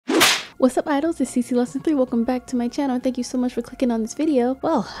What's up, idols? It's CC Lesson 3. Welcome back to my channel and thank you so much for clicking on this video.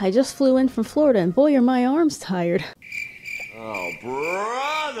 Well, I just flew in from Florida and boy are my arms tired. Oh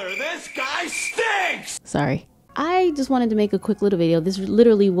brother, this guy stinks! Sorry. I just wanted to make a quick little video. This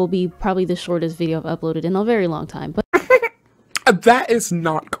literally will be probably the shortest video I've uploaded in a very long time. But that is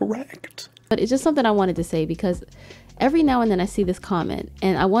not correct. But it's just something I wanted to say because every now and then I see this comment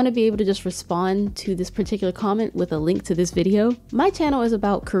and I want to be able to just respond to this particular comment with a link to this video. My channel is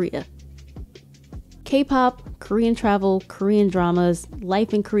about Korea. K-pop, Korean travel, Korean dramas,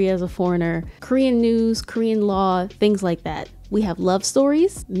 life in Korea as a foreigner, Korean news, Korean law, things like that. We have love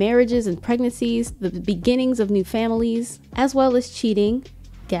stories, marriages and pregnancies, the beginnings of new families, as well as cheating,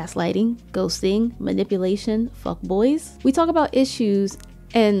 gaslighting, ghosting, manipulation, fuckboys. We talk about issues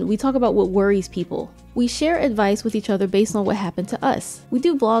and we talk about what worries people. We share advice with each other based on what happened to us. We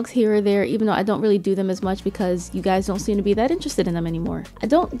do vlogs here or there, even though I don't really do them as much because you guys don't seem to be that interested in them anymore. I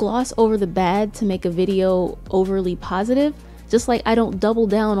don't gloss over the bad to make a video overly positive, just like I don't double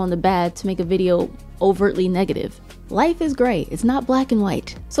down on the bad to make a video overtly negative. Life is gray, it's not black and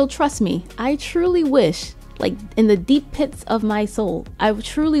white. So trust me, I truly wish, like in the deep pits of my soul, I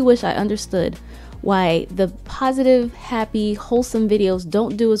truly wish I understood why the positive, happy, wholesome videos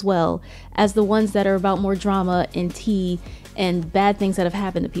don't do as well as the ones that are about more drama and tea and bad things that have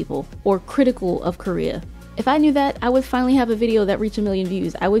happened to people or critical of Korea. If I knew that, I would finally have a video that reached 1 million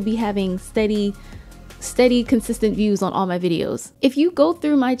views. I would be having steady, consistent views on all my videos. If you go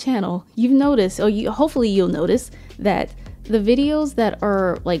through my channel, you've noticed, or hopefully you'll notice that the videos that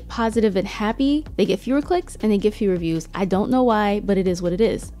are like positive and happy, they get fewer clicks and they get fewer views. I don't know why, but it is what it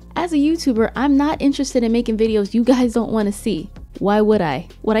is. As a YouTuber, I'm not interested in making videos you guys don't want to see. Why would I?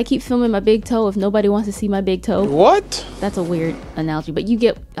 Would I keep filming my big toe if nobody wants to see my big toe? What? That's a weird analogy, but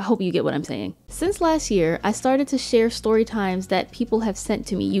I hope you get what I'm saying. Since last year, I started to share story times that people have sent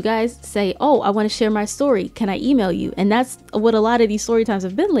to me. You guys say, oh, I want to share my story. Can I email you? And that's what a lot of these story times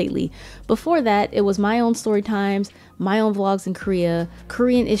have been lately. Before that, it was my own story times, my own vlogs in Korea,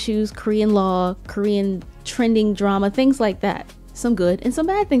 Korean issues, Korean law, Korean trending drama, things like that. Some good and some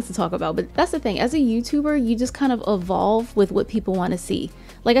bad things to talk about, but that's the thing. As a YouTuber, you just kind of evolve with what people want to see.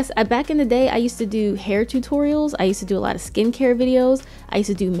 Like I said, back in the day, I used to do hair tutorials. I used to do a lot of skincare videos. I used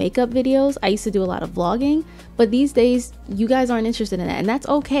to do makeup videos. I used to do a lot of vlogging. But these days, you guys aren't interested in that, and that's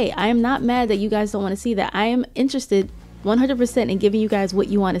okay. I am not mad that you guys don't want to see that. I am interested 100% in giving you guys what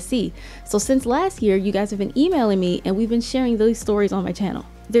you want to see. So since last year, you guys have been emailing me and we've been sharing those stories on my channel.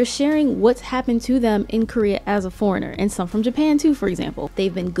 They're sharing what's happened to them in Korea as a foreigner, and some from Japan too, for example.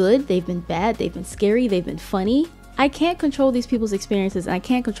 They've been good, they've been bad, they've been scary, they've been funny. I can't control these people's experiences and I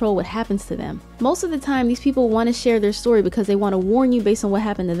can't control what happens to them. Most of the time, these people want to share their story because they want to warn you based on what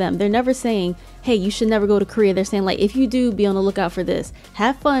happened to them. They're never saying, hey, you should never go to Korea. They're saying like, if you do, be on the lookout for this.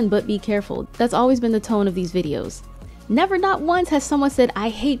 Have fun, but be careful. That's always been the tone of these videos. Never, not once has someone said, I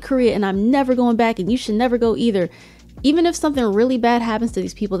hate Korea and I'm never going back and you should never go either. Even if something really bad happens to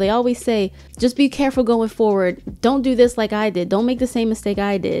these people, they always say, just be careful going forward. Don't do this like I did. Don't make the same mistake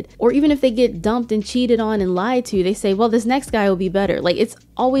I did. Or even if they get dumped and cheated on and lied to, they say, well, this next guy will be better. Like, it's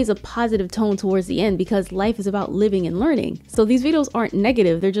always a positive tone towards the end because life is about living and learning. So these videos aren't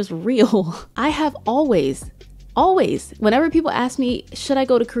negative. They're just real. I have always, whenever people ask me, should I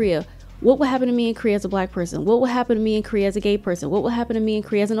go to Korea? What will happen to me in Korea as a black person? What will happen to me in Korea as a gay person? What will happen to me in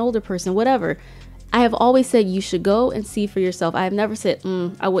Korea as an older person? Whatever. I have always said you should go and see for yourself. I have never said,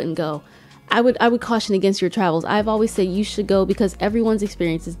 I wouldn't go. I would caution against your travels. I've always said you should go because everyone's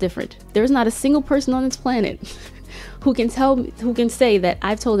experience is different. There's not a single person on this planet who can say that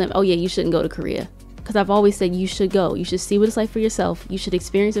I've told them, oh yeah, you shouldn't go to Korea. Because I've always said you should go. You should see what it's like for yourself. You should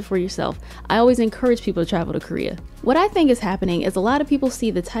experience it for yourself. I always encourage people to travel to Korea. What I think is happening is a lot of people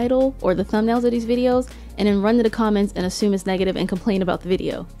see the title or the thumbnails of these videos and then run to the comments and assume it's negative and complain about the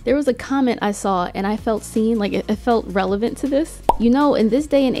video. There was a comment I saw and I felt seen, like it felt relevant to this. You know, in this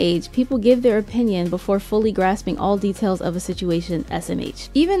day and age, people give their opinion before fully grasping all details of a situation, SMH.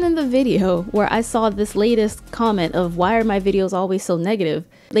 Even in the video where I saw this latest comment of why are my videos always so negative,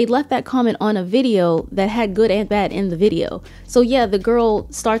 they left that comment on a video that had good and bad in the video. So yeah, the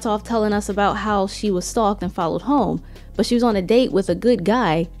girl starts off telling us about how she was stalked and followed home, but she was on a date with a good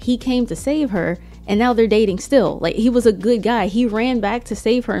guy. He came to save her and now they're dating still. Like, he was a good guy. He ran back to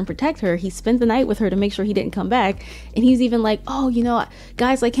save her and protect her. He spent the night with her to make sure he didn't come back. And he's even like, oh, you know,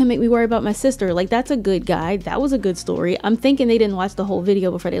 guys like him make me worry about my sister. Like, that's a good guy. That was a good story. I'm thinking they didn't watch the whole video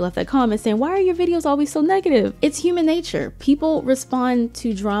before they left that comment saying, why are your videos always so negative? It's human nature. People respond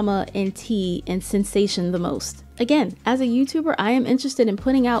to drama and tea and sensation the most. Again, as a YouTuber, I am interested in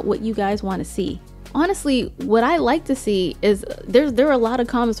putting out what you guys want to see. Honestly, what I like to see is there are a lot of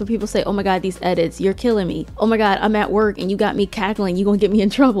comments where people say, oh my god, these edits, you're killing me. Oh my god, I'm at work and you got me cackling, you gonna get me in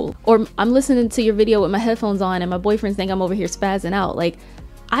trouble. Or I'm listening to your video with my headphones on and my boyfriends think I'm over here spazzing out. Like,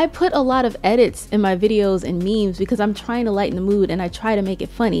 I put a lot of edits in my videos and memes because I'm trying to lighten the mood and I try to make it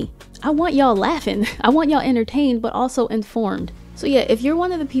funny. I want y'all laughing. I want y'all entertained, but also informed. So yeah, if you're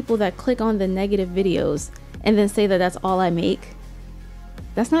one of the people that click on the negative videos and then say that that's all I make,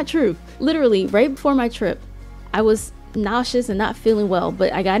 that's not true. Literally, right before my trip, I was nauseous and not feeling well,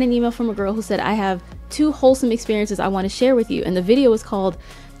 but I got an email from a girl who said, I have 2 wholesome experiences I want to share with you. And the video was called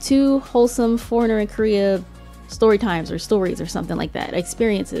 2 Wholesome Foreigner in Korea Story Times or Stories or something like that,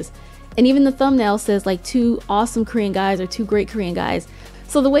 experiences. And even the thumbnail says like 2 awesome Korean guys or 2 great Korean guys.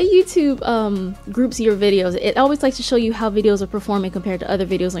 So the way YouTube groups your videos, it always likes to show you how videos are performing compared to other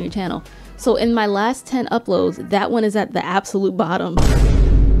videos on your channel. So in my last 10 uploads, that one is at the absolute bottom.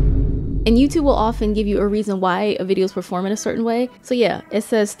 And YouTube will often give you a reason why a video is performing a certain way. So yeah, it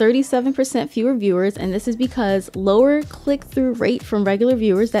says 37% fewer viewers, and this is because lower click-through rate from regular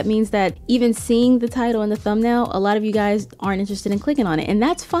viewers. That means that even seeing the title and the thumbnail, a lot of you guys aren't interested in clicking on it, and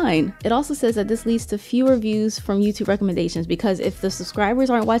that's fine. It also says that this leads to fewer views from YouTube recommendations, because if the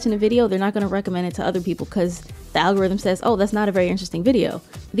subscribers aren't watching the video, they're not going to recommend it to other people because the algorithm says, oh, that's not a very interesting video.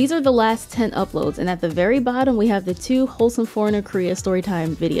 These are the last 10 uploads, and at the very bottom we have the 2 Wholesome Foreigner Korea Storytime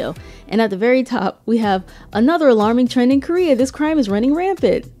video. And at the very top, we have another alarming trend in Korea. This crime is running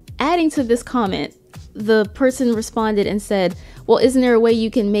rampant. Adding to this comment, the person responded and said, well, isn't there a way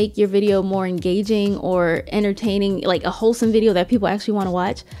you can make your video more engaging or entertaining, like a wholesome video that people actually want to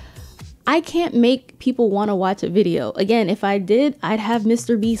watch? I can't make people want to watch a video. Again, if I did, I'd have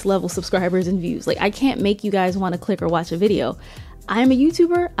Mr. Beast level subscribers and views. Like, I can't make you guys want to click or watch a video. I'm a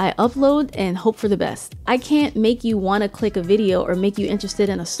YouTuber, I upload and hope for the best. I can't make you want to click a video or make you interested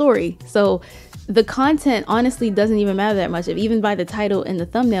in a story. So the content honestly doesn't even matter that much. If even by the title and the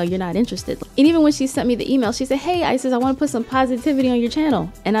thumbnail, you're not interested. And even when she sent me the email, she said, hey, Isis, I want to put some positivity on your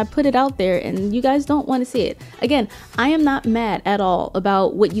channel. And I put it out there and you guys don't want to see it. Again, I am not mad at all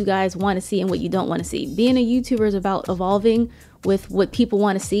about what you guys want to see and what you don't want to see. Being a YouTuber is about evolving with what people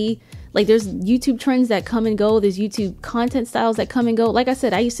want to see. Like, there's YouTube trends that come and go. There's YouTube content styles that come and go. Like I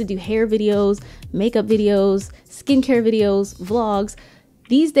said, I used to do hair videos, makeup videos, skincare videos, vlogs.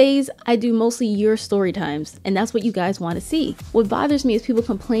 These days, I do mostly your story times, and that's what you guys want to see. What bothers me is people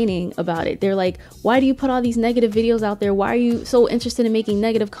complaining about it. They're like, why do you put all these negative videos out there? Why are you so interested in making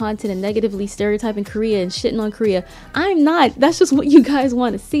negative content and negatively stereotyping Korea and shitting on Korea? I'm not. That's just what you guys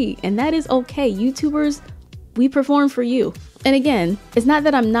want to see, and that is okay. YouTubers, we perform for you. And again, it's not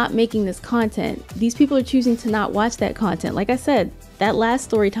that I'm not making this content. These people are choosing to not watch that content. Like I said, that last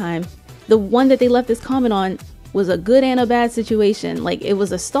story time, the one that they left this comment on was a good and a bad situation. Like, it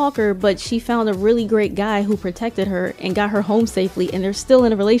was a stalker, but she found a really great guy who protected her and got her home safely, and they're still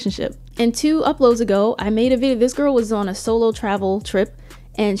in a relationship. And 2 uploads ago, I made a video. This girl was on a solo travel trip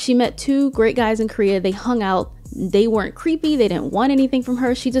and she met 2 great guys in Korea. They hung out. They weren't creepy. They didn't want anything from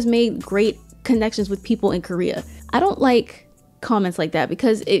her. She just made great connections with people in Korea. I don't like comments like that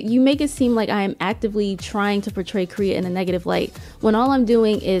because you make it seem like I am actively trying to portray Korea in a negative light when all I'm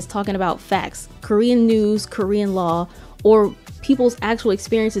doing is talking about facts, Korean news, Korean law, or people's actual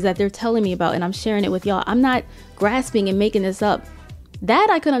experiences that they're telling me about, and I'm sharing it with y'all. I'm not grasping and making this up.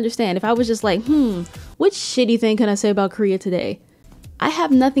 That I could understand if I was just like, what shitty thing can I say about Korea today? I have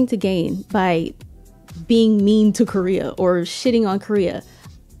nothing to gain by being mean to Korea or shitting on Korea.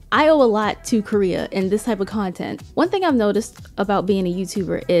 I owe a lot to Korea in this type of content. One thing I've noticed about being a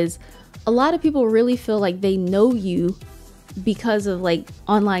YouTuber is a lot of people really feel like they know you because of like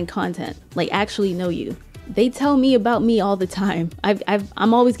online content, like actually know you. They tell me about me all the time.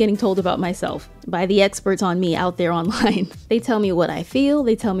 I'm always getting told about myself by the experts on me out there online. They tell me what I feel,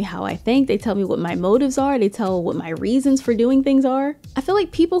 they tell me how I think, they tell me what my motives are, they tell what my reasons for doing things are. I feel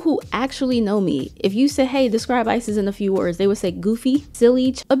like people who actually know me, if you say, hey, describe Isis in a few words, they would say goofy,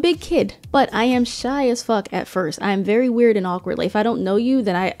 silly, a big kid. But I am shy as fuck at first. I am very weird and awkward. Like, if I don't know you,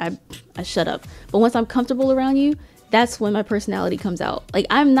 then I shut up. But once I'm comfortable around you, that's when my personality comes out. Like,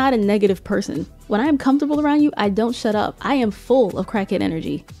 I'm not a negative person. When I'm comfortable around you, I don't shut up. I am full of crackhead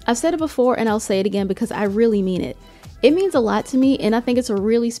energy. I've said it before and I'll say it again because I really mean it. It means a lot to me, and I think it's a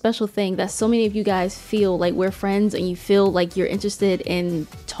really special thing that so many of you guys feel like we're friends and you feel like you're interested in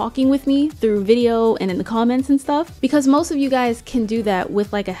talking with me through video and in the comments and stuff, because most of you guys can do that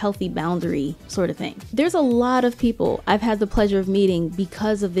with like a healthy boundary sort of thing. There's a lot of people I've had the pleasure of meeting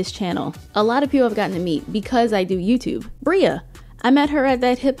because of this channel. A lot of people I've gotten to meet because I do YouTube. Bria, I met her at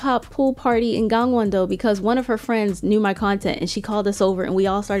that hip hop pool party in Gangwon-do because one of her friends knew my content and she called us over and we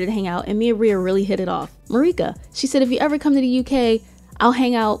all started to hang out, and me and Rhea really hit it off. Marika, she said, if you ever come to the UK, I'll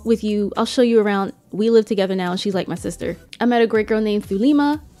hang out with you. I'll show you around. We live together now and she's like my sister. I met a great girl named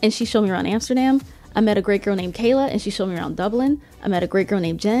Thulima and she showed me around Amsterdam. I met a great girl named Kayla and she showed me around Dublin. I met a great girl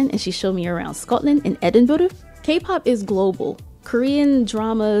named Jen and she showed me around Scotland and Edinburgh. K-pop is global. Korean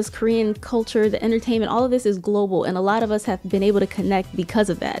dramas, Korean culture, the entertainment, all of this is global, and a lot of us have been able to connect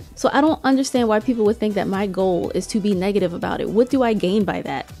because of that. So I don't understand why people would think that my goal is to be negative about it. What do I gain by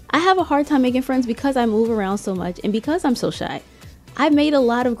that? I have a hard time making friends because I move around so much and because I'm so shy. I've made a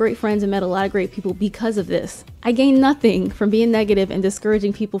lot of great friends and met a lot of great people because of this. I gain nothing from being negative and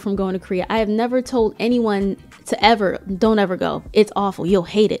discouraging people from going to Korea. I have never told anyone to don't ever go. It's awful. You'll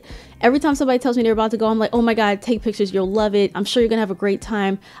hate it. Every time somebody tells me they're about to go, I'm like, oh my God, take pictures. You'll love it. I'm sure you're gonna have a great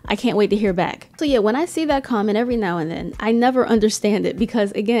time. I can't wait to hear back. So yeah, when I see that comment every now and then, I never understand it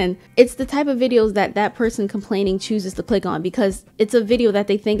because again, it's the type of videos that that person complaining chooses to click on because it's a video that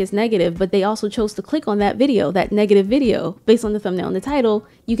they think is negative, but they also chose to click on that video, that negative video, based on the thumbnail and the title.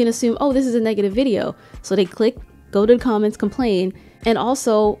 You can assume, oh, this is a negative video. So they click, go to the comments, complain, and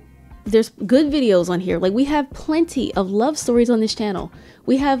also there's good videos on here. Like we have plenty of love stories on this channel.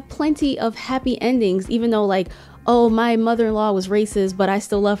 We have plenty of happy endings, even though like, oh, my mother-in-law was racist, but I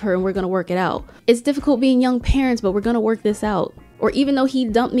still love her and we're gonna work it out. It's difficult being young parents, but we're gonna work this out. Or even though he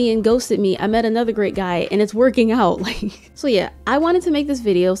dumped me and ghosted me, I met another great guy and it's working out. Like, so yeah, I wanted to make this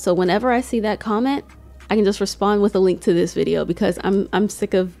video so whenever I see that comment, I can just respond with a link to this video because I'm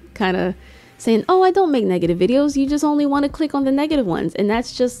sick of kind of saying, oh, I don't make negative videos. You just only want to click on the negative ones. And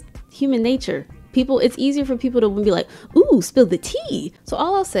that's just human nature. It's easier for people to be like, ooh, spill the tea. So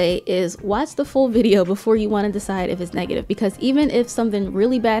all I'll say is watch the full video before you want to decide if it's negative, because even if something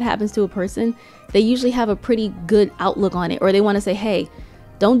really bad happens to a person, they usually have a pretty good outlook on it, or they want to say, hey,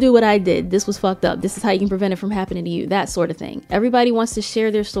 don't do what I did. This was fucked up. This is how you can prevent it from happening to you. That sort of thing. Everybody wants to share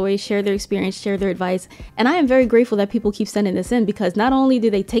their story, share their experience, share their advice. And I am very grateful that people keep sending this in because not only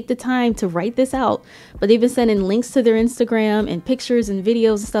do they take the time to write this out, but they've been sending links to their Instagram and pictures and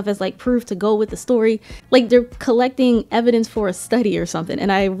videos and stuff as like proof to go with the story. Like they're collecting evidence for a study or something.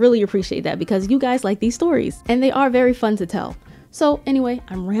 And I really appreciate that because you guys like these stories and they are very fun to tell. So anyway,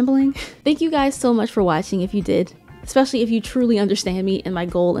 I'm rambling. Thank you guys so much for watching if you did. Especially if you truly understand me and my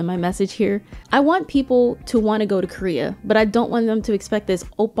goal and my message here. I want people to want to go to Korea, but I don't want them to expect this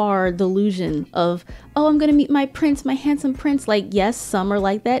opar delusion of, oh, I'm gonna meet my prince, my handsome prince. Like, yes, some are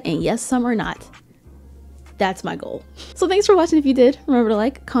like that, and yes, some are not. That's my goal. So thanks for watching if you did. Remember to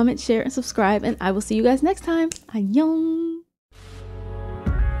like, comment, share, and subscribe, and I will see you guys next time. Annyeong!